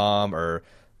mom or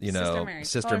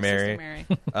Sister Mary.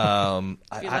 Be I,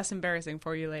 less embarrassing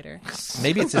for you later.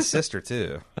 maybe it's his sister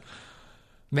too.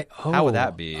 How would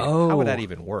that be? How would that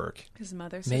even work? His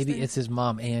mother, sister? Maybe it's his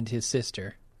mom and his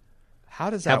sister. How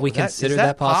does that? Have we is considered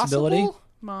that possibility? possible?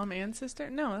 Mom and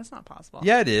sister? No, that's not possible.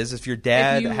 Yeah, it is. If your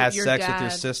dad has your sex with your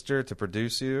dad- sister to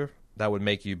produce you, that would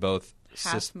make you both Half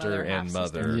sister mother, and half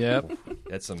mother. sister. Yep.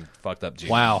 That's some fucked up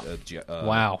Wow.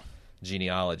 Wow.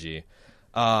 genealogy.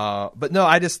 But no,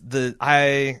 I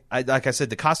like I said,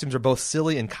 the costumes are both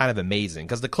silly and kind of amazing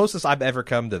because the closest I've ever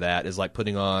come to that is like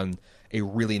putting on a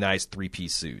really nice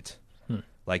 3-piece suit.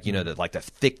 Like, the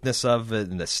thickness of it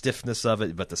and the stiffness of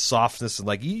it, but the softness and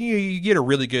like you get a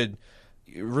really good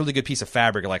piece of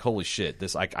fabric and like, holy shit,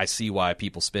 this I see why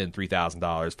people spend $3,000,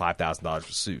 $5,000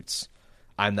 for suits.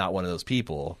 I'm not one of those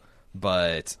people,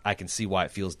 but I can see why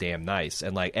it feels damn nice.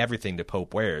 And like everything the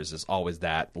Pope wears is always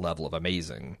that level of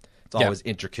amazing. It's always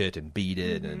intricate and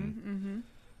beaded and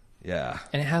yeah.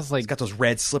 And it has like... It's got those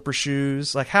red slipper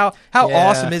shoes. Like how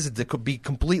awesome is it to be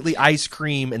completely ice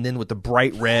cream and then with the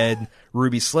bright red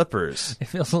ruby slippers? It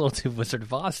feels a little too Wizard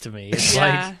of Oz to me. It's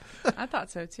Yeah, I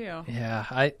thought so too.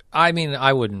 yeah, I mean,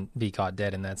 I wouldn't be caught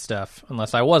dead in that stuff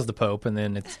unless I was the Pope, and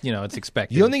then it's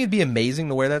expected. You don't think it'd be amazing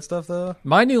to wear that stuff though?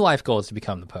 My new life goal is to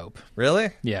become the Pope.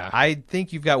 Really? Yeah. I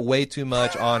think you've got way too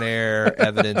much on-air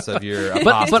evidence of your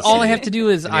apostasy. But all I have to do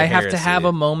is and your I have to heresy. have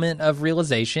a moment of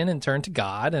realization and turn to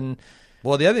God. And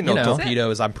Well, the other thing, know. Torpedo,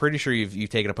 is I'm pretty sure you've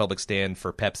taken a public stand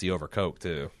for Pepsi over Coke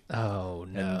too. oh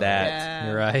no, And that Yeah.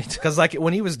 you're right. because like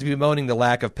when he was bemoaning the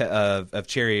lack of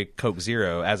Cherry Coke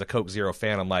Zero, as a Coke Zero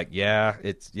fan, I'm like, yeah,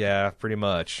 pretty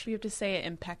much, We have to say it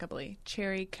impeccably.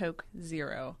 Cherry Coke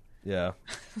Zero. yeah.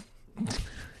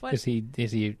 What? Is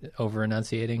he over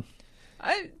enunciating?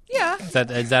 Yeah.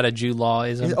 Is that a Jew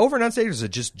lawism? His over enunciators are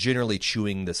just generally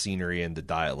chewing the scenery and the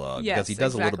dialogue Yes, because he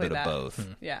does exactly a little bit that. of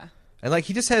both, Yeah. and like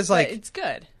he just has But like it's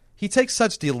good. he takes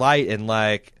such delight in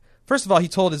like. First of all, he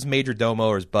told his major domo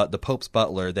or the Pope's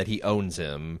butler that he owns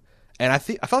him, and I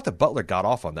felt the butler got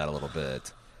off on that a little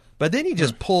bit, but then he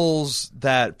just pulls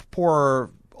that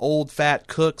poor old fat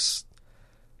cook's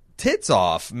tits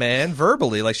off, man,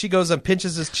 verbally. Like she goes and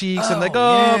pinches his cheeks and like,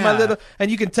 oh yeah. my little, and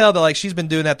you can tell that like she's been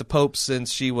doing that to Pope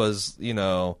since she was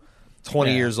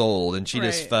 20 years old, and she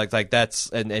just Right. felt like that's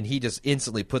and he just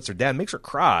instantly puts her down, makes her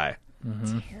cry.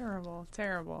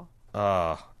 Terrible.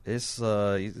 It's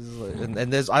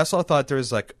and there's I also thought there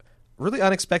was like really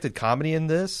unexpected comedy in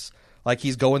this. Like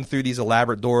he's going through these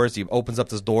elaborate doors, he opens up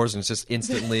those doors, and it's just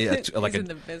instantly like in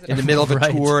the visitor. in the middle of a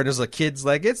Right. tour, and there's like kids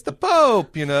like it's the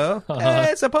Pope,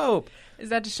 Hey, it's a Pope. Is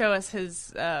that to show us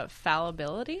his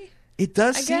fallibility? It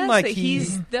does I seem guess like that he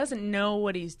he doesn't know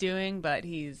what he's doing, but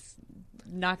he's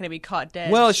not going to be caught dead.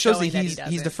 well, it shows that showing he's he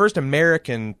the doesn't. first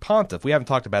American pontiff. We haven't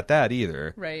talked about that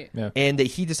either, Right. Yeah. and that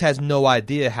he just has no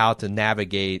idea how to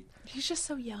navigate He's just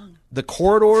so young. the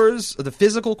corridors, the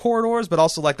physical corridors, but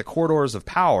also like the corridors of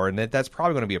power, and that's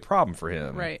probably going to be a problem for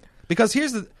him, Right. Because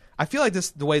I feel like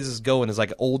the way this is going is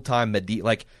like old time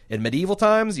like in medieval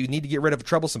times, you need to get rid of a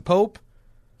troublesome pope,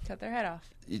 Cut their head off.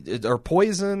 or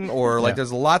poison, or like Yeah.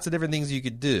 there's lots of different things you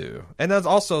could do, and that's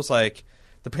also it's like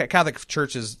the Catholic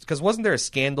churches, because wasn't there a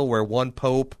scandal where one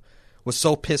pope was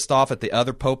so pissed off at the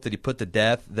other pope that he put to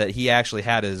death that he actually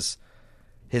had his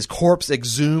corpse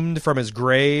exhumed from his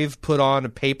grave, put on a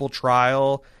papal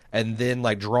trial, and then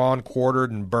like drawn,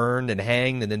 quartered, and burned and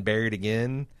hanged, and then buried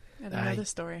again. I don't know the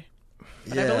story.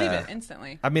 But I believe it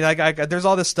instantly. I mean, there's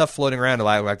all this stuff floating around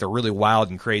like the really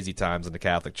wild and crazy times in the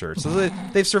Catholic Church. So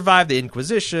they've survived the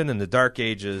Inquisition and the Dark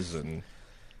Ages, and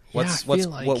what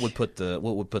would put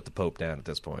the Pope down at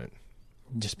this point?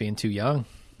 Just being too young.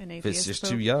 An If atheist it's just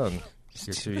pope. too young.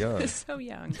 You're too young. So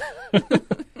young.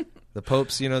 The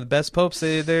popes, the best popes,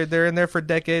 they're in there for a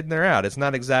decade and they're out. It's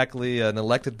not exactly an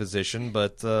elected position,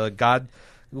 but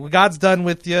God's done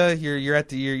with you. You're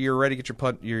ready to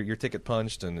get your ticket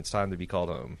punched, and it's time to be called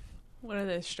home. What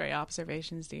other stray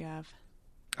observations do you have?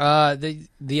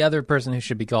 The other person who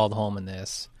should be called home in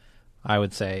this, I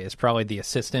would say, is probably the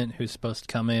assistant who's supposed to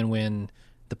come in when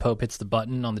the Pope hits the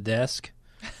button on the desk.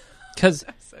 Because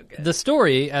So good. the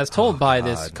story, as told by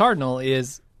this cardinal,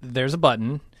 is there's a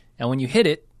button, and when you hit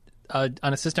it, an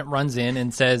assistant runs in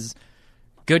and says,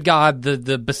 "Good God,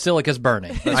 the basilica's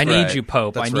burning. I need right. you,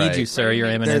 Pope. That's I need right. you, sir, your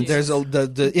eminence." There's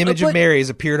the image of Mary has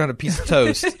appeared on a piece of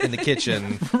toast in the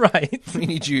kitchen. Right. We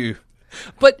need you.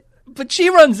 But she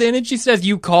runs in and she says,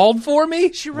 "You called for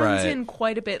me?" She runs Right. in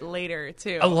quite a bit later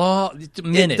too. A long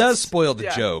minutes. It does spoil the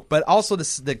Yeah. joke, but also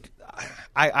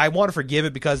I want to forgive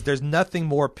it because there's nothing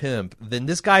more pimp than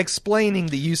this guy explaining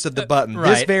the use of the button.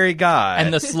 This right. very guy.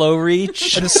 And the slow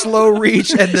reach. and the slow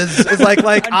reach and it's like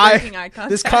Unbreaking eye contact.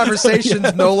 this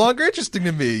conversation's no longer interesting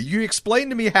to me. You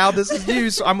explained to me how this is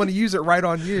used, so I'm going to use it right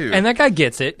on you. And that guy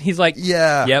gets it. He's like,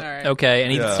 Yeah. Yep, All right. okay.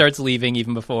 And he Yeah. starts leaving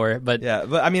even before. But yeah,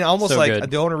 but I mean, almost So like good.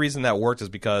 the only reason that worked is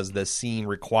because the scene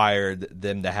required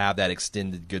them to have that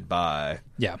extended goodbye.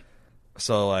 yeah.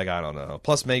 So, like, I don't know.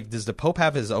 Plus, does the Pope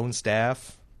have his own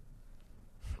staff?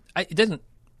 It doesn't.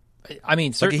 I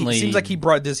mean, Like, certainly. it seems like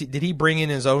did he bring in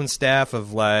his own staff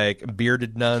of like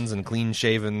bearded nuns and clean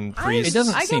shaven priests? It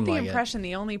doesn't I seem got the like it. impression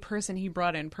the only person he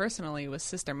brought in personally was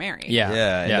Sister Mary. Yeah.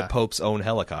 Yeah, and the Pope's own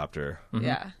helicopter,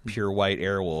 Yeah. pure white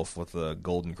Airwolf with a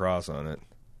golden cross on it.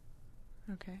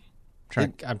 Okay.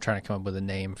 I'm trying to come up with a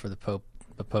name for the Pope.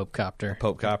 The Pope copter.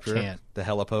 Pope copter, Can't. the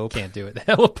helipope, Can't do it. The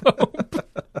hell Pope.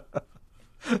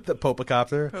 the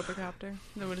Popecopter, Popecopter.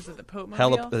 No, what is it? The Pope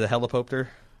Mobile? the helipopter.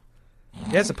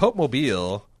 Yeah, it's a Pope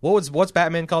mobile. What's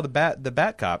Batman called the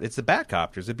Bat cop? It's the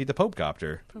Batcopters. It'd be the Pope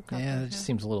copter. Yeah, that just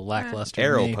seems a little lackluster. to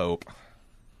Arrow me. Pope,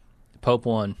 Pope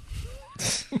 1.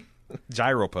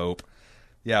 Gyro Pope.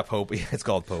 Yeah, Pope. It's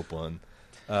called Pope 1.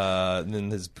 And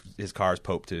then his car's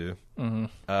Pope 2. Mm-hmm.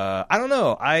 I don't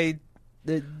know.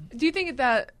 Do you think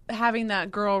that having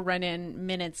that girl run in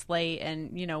minutes late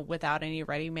and, without any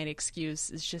ready-made excuse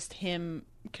is just him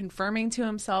confirming to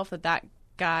himself that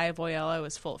guy, Voyella,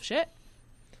 was full of shit?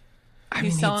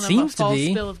 He's selling him a false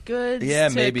bill of goods Yeah,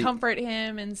 to maybe. comfort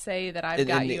him and say that I've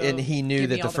got you. And he knew give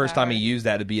me that the all first time he power. used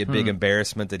that, it'd be a big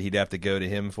embarrassment that he'd have to go to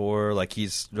him for. Like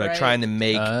he's like Right. trying to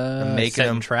make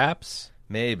Setting him traps.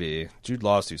 maybe. Jude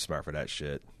Law's too smart for that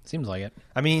shit. Seems like it.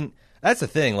 I mean, that's the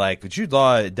thing. Like Jude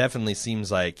Law, it definitely seems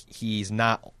like he's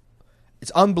not.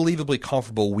 It's unbelievably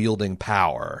comfortable wielding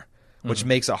power, which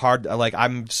makes it hard. Like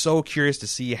I'm so curious to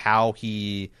see how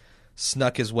he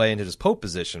snuck his way into his pope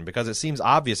position because it seems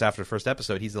obvious after the first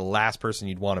episode he's the last person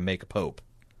you'd want to make a pope.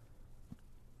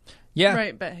 Yeah.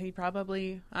 Right, but he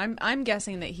probably. I'm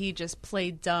guessing that he just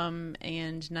played dumb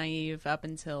and naive up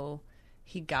until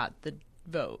he got the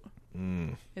vote.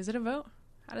 Is it a vote?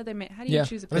 How do you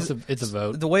choose a pope? It's a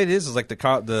vote. The way it is like the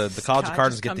College of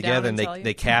Cardinals just get come together down and and tell you?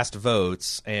 they cast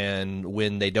votes, and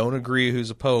when they don't agree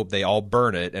who's a pope, they all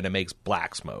burn it, and it makes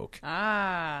black smoke.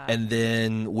 Ah. And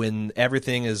then when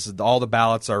all the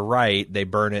ballots are right, they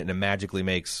burn it, and it magically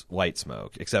makes white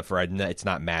smoke. Except for it's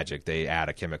not magic; they add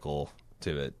a chemical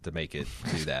to it to make it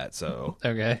do that. So,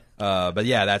 Okay. but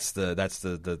yeah, that's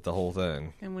the whole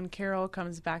thing. And when Carol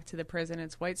comes back to the prison,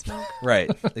 it's white smoke. Right.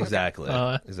 Exactly.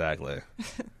 Exactly.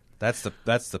 That's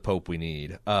the pope we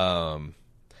need. I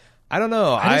don't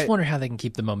know. I just wonder how they can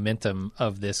keep the momentum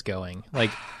of this going.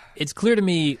 Like, it's clear to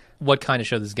me what kind of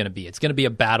show this is going to be. It's going to be a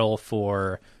battle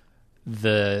for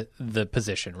the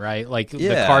position, right? Like, the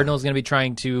Yeah. Cardinal's going to be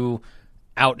trying to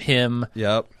out him.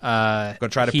 Yep. Going to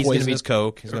try to He's poison gonna be- his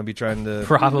Coke. He's going to be trying to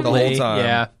Probably. the whole time.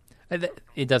 Yeah.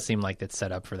 It does seem like it's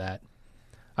set up for that.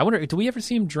 I wonder, do we ever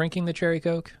see him drinking the Cherry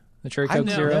Coke? The Cherry Coke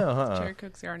know. Zero? No, Cherry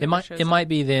Coke Zero It never might shows it up. might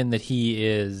be then that he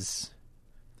is.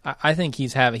 I think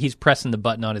he's pressing the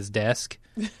button on his desk,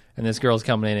 and this girl's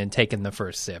coming in and taking the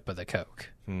first sip of the Coke,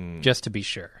 just to be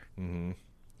sure. Mm-hmm.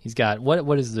 He's got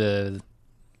what is the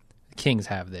Kings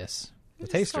have this? The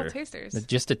It's called taster. tasters.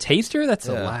 Just a taster? That's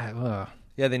a Yeah. lie.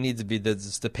 Yeah, they need to be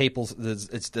the papal.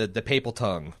 It's the papal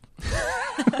tongue.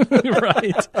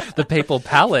 Right. The papal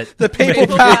palate. The papal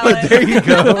Papal palate. palate. There you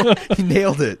go. He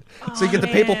nailed it. So you get the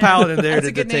papal Man. palate in there That's to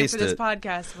a good name taste for this it.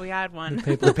 podcast if we had one.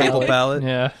 The papal palate.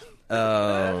 Yeah. We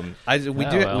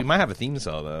well. might have a theme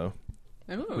song though.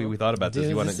 Ooh. We thought about this. Dude,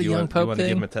 You want is to this a young Pope give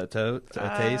thing? him a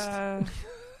taste? Uh,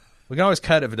 We can always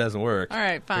cut if it doesn't work. all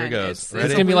right, fine. Here goes. It's Ready?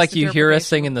 It's gonna be like you hear us interpretation.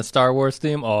 singing the Star Wars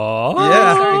theme. Oh,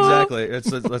 Yeah,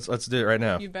 exactly. Let's do it right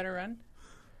now. You better run.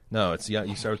 No, it's young.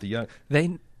 You start with the young.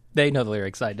 They know the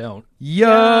lyrics. I don't.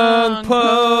 Young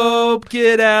Pope,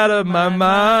 get out of my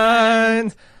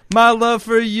mind. My love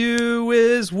for you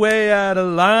is way out of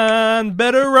line.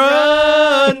 Better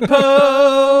run,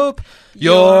 Pope.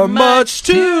 You're much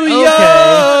too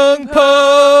young,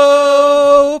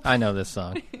 Pope. I know this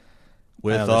song.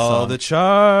 With this all song. the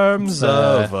charms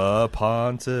Uh, of a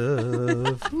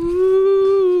pontiff.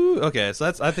 Ooh. Okay,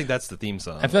 so I think that's the theme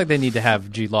song. I feel like they need to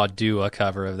have Jude Law do a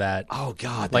cover of that. Oh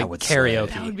God, like that would karaoke.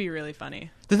 slay. That would be really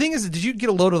funny. The thing is, did you get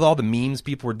a load of all the memes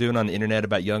people were doing on the internet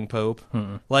about young Pope?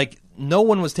 Like, no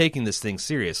one was taking this thing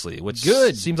seriously, which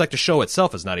Good. seems like the show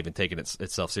itself is not even taking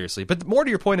itself seriously. But more to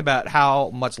your point about how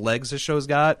much legs this show's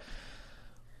got,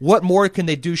 what more can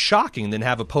they do shocking than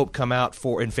have a pope come out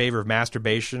in favor of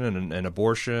masturbation and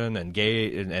abortion and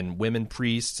gay and women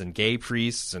priests and gay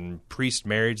priests and priest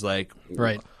marriage, like,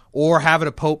 Right. or having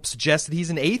a pope suggest that he's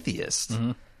an atheist?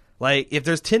 Like, if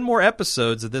there's 10 more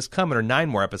episodes of this coming or 9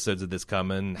 more episodes of this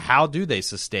coming, how do they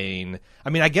sustain?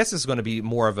 I mean, I guess it's going to be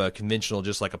more of a conventional,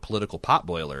 just like a political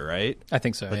potboiler, right? I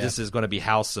think so. But yeah. this is going to be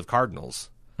House of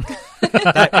Cardinals.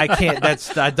 I can't.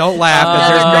 I don't laugh. 'Cause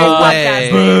there's no way.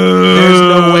 There's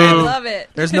no way. I love it.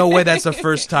 There's no way that's the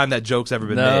first time that joke's ever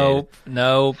been made.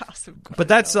 Nope. But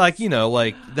that's like,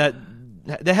 like that.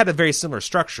 They had a very similar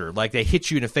structure. Like, they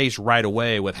hit you in the face right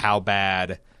away with how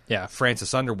bad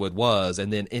Francis Underwood was,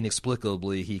 and then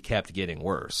inexplicably he kept getting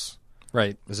worse.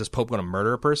 Right. Is this pope going to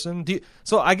murder a person?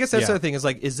 So I guess that's the other thing is,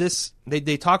 like, is this?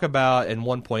 They talk about in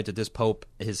one point that this pope,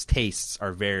 his tastes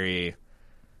are very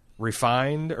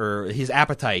refined, or his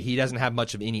appetite, he doesn't have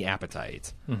much of any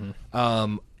appetite.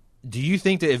 Do you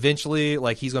think that eventually,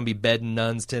 like, he's going to be bedding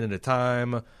nuns 10 at a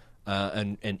time,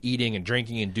 and eating and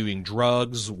drinking and doing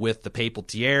drugs with the papal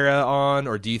tiara on,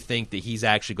 or do you think that he's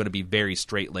actually going to be very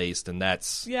straight-laced, and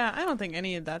that's... Yeah, I don't think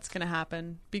any of that's going to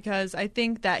happen, because I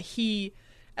think that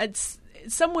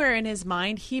somewhere in his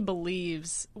mind, he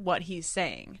believes what he's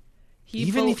saying.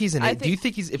 Even if he's do you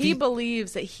think he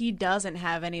believes that he doesn't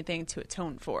have anything to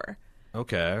atone for?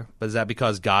 Okay, but is that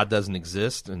because God doesn't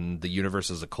exist and the universe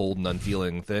is a cold and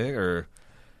unfeeling thing, or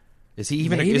is he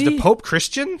even? Is the Pope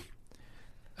Christian?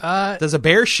 Does a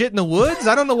bear shit in the woods?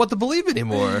 I don't know what to believe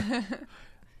anymore.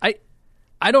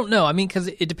 I don't know. I mean, because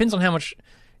it depends on how much.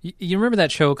 You remember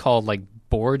that show called like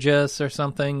Borgias or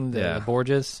something? The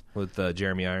Borgias with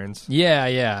Jeremy Irons.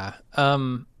 Yeah.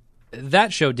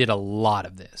 That show did a lot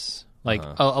of this. Like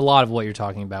a lot of what you're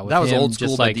talking about. With that was him, old school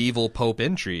just like medieval Pope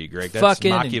intrigue, right? That's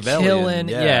fucking Machiavellian. And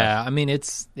killing. Yeah, I mean it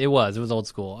was old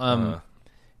school.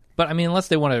 But I mean, unless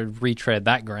they want to retread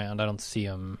that ground, I don't see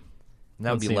them.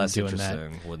 That would be less doing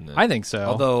interesting, that. wouldn't it? I think so.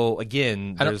 Although,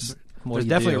 again, there's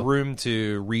definitely do? room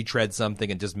to retread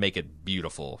something and just make it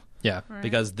beautiful. Yeah,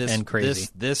 because and crazy.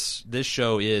 This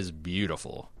show is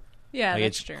beautiful. Yeah, like,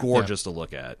 that's it's true. gorgeous to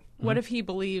look at. What if he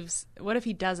believes? What if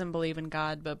he doesn't believe in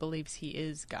God but believes he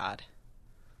is God?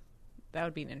 That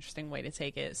would be an interesting way to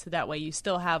take it. So that way you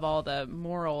still have all the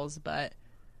morals, but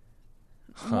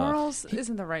morals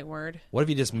isn't the right word. What if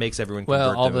he just makes everyone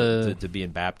convert to being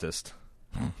Baptist?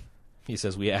 He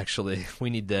says we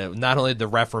need not only the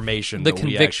Reformation, the but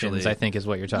convictions. I think is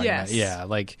what you're talking about. Yeah,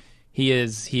 like he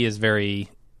is very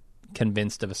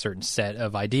convinced of a certain set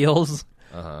of ideals.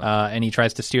 And he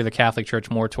tries to steer the Catholic Church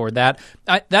more toward that.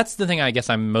 That's the thing I guess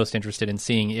I'm most interested in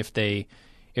seeing if they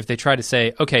try to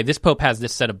say, okay, this Pope has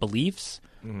this set of beliefs,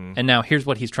 and now here's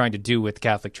what he's trying to do with the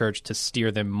Catholic Church to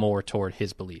steer them more toward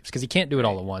his beliefs. Because he can't do it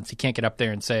all at once. He can't get up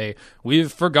there and say,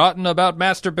 we've forgotten about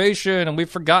masturbation, and we've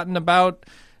forgotten about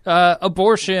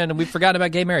abortion, and we've forgotten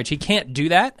about gay marriage. He can't do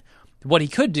that. What he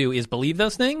could do is believe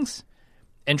those things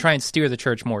and try and steer the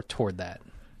church more toward that.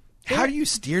 How do you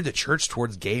steer the church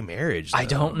towards gay marriage, though? I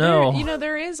don't know.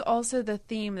 There is also the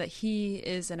theme that he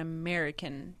is an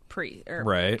American priest.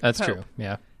 Right. That's Pope. true,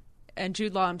 yeah. And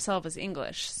Jude Law himself is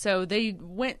English. So they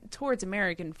went towards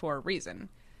American for a reason.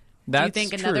 That's do you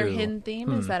think true. another hidden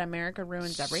theme is that America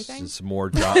ruins everything? It's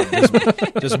more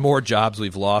just more jobs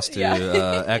we've lost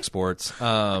to exports.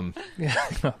 Because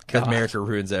America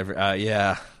ruins every...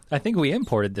 yeah. I think we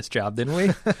imported this job, didn't we?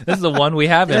 This is the one we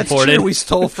have That's imported. True. We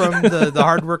stole from the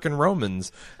hardworking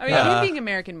Romans. I mean, him being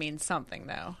American means something,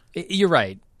 though. You're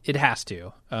right. It has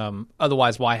to.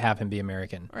 Otherwise, why have him be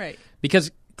American? Right.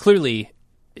 Because clearly,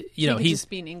 he could he's just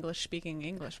be an English-speaking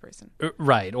English person.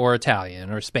 Right, or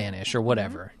Italian, or Spanish, or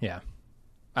whatever. Yeah.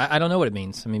 I don't know what it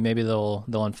means. I mean, maybe they'll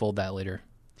unfold that later.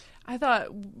 I thought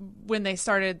when they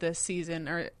started this season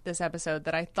or this episode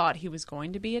that I thought he was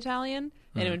going to be Italian,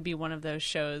 and it would be one of those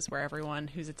shows where everyone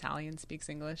who's Italian speaks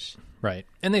English. Right,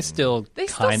 and they still They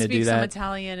still kind of speak do some that.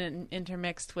 Italian and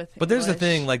intermixed with. But there's the English.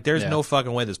 thing, like, there's no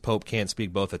fucking way this Pope can't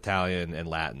speak both Italian and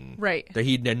Latin. Right.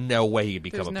 There's no way he could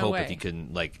become There's a no Pope way. if he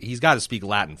couldn't. Like, he's got to speak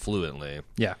Latin fluently.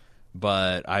 Yeah.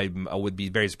 But I would be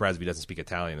very surprised if he doesn't speak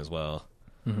Italian as well.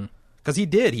 Because he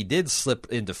did slip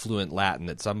into fluent Latin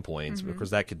at some points, because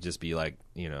that could just be like,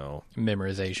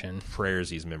 Memorization. prayers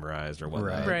he's memorized or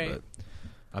whatnot. Right. But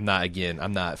I'm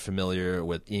not familiar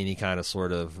with any kind of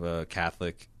sort of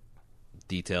Catholic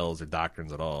details or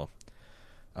doctrines at all.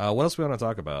 What else we want to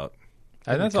talk about?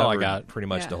 That's We all I covered got. Pretty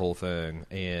much Yeah. the whole thing,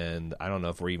 and I don't know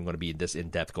if we're even going to be this in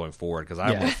depth going forward because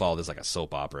I want to follow this like a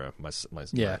soap opera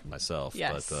myself.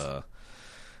 Yes. But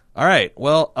all right,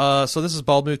 well, so this is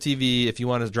Bald Move TV. If you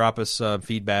want to drop us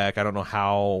feedback, I don't know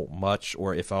how much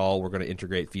or if all we're going to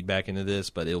integrate feedback into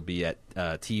this, but it'll be at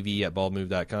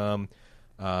tv@baldmove.com.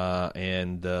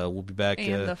 And we'll be back.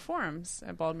 And the forums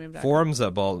at baldmove.com.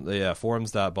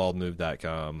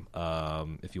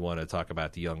 Forums.baldmove.com. If you want to talk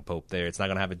about the young pope there, it's not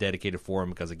going to have a dedicated forum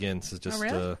because again, this is just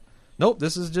really? nope.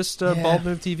 This is just Bald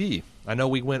Move TV. I know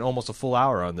we went almost a full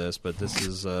hour on this, but this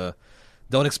is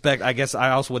don't expect. I guess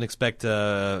I also wouldn't expect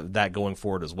that going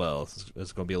forward as well.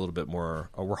 It's going to be a little bit more.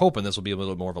 We're hoping this will be a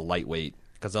little bit more of a lightweight.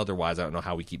 Because otherwise, I don't know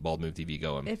how we keep Bald Move TV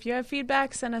going. If you have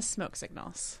feedback, send us smoke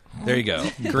signals. There you go.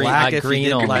 Green- Black if green you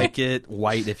didn't only. like it,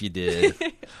 white if you did,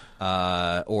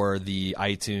 or the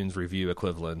iTunes review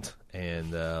equivalent.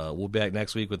 And we'll be back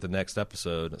next week with the next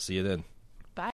episode. See you then.